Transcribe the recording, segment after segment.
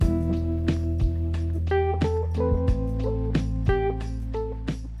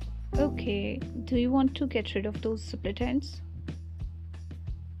Do you want to get rid of those split ends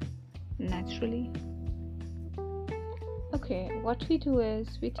naturally? Okay, what we do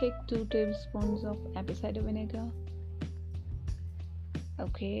is we take 2 tablespoons of apple cider vinegar.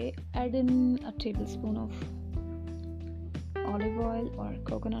 Okay, add in a tablespoon of olive oil or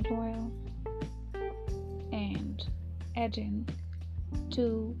coconut oil and add in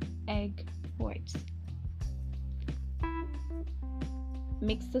 2 egg whites.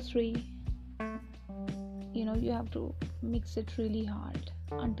 Mix the three. You have to mix it really hard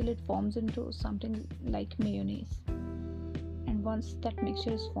until it forms into something like mayonnaise. And once that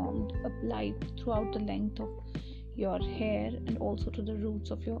mixture is formed, apply it throughout the length of your hair and also to the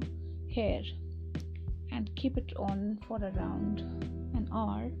roots of your hair, and keep it on for around an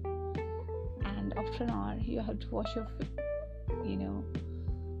hour. And after an hour you have to wash your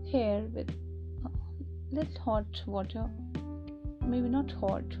hair with little hot water, maybe not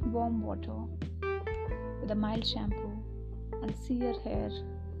hot, warm water, with a mild shampoo, and see your hair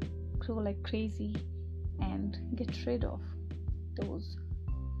grow like crazy and get rid of those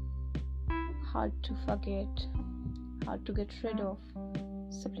hard to forget, hard to get rid of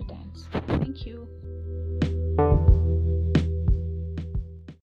split ends. Thank you.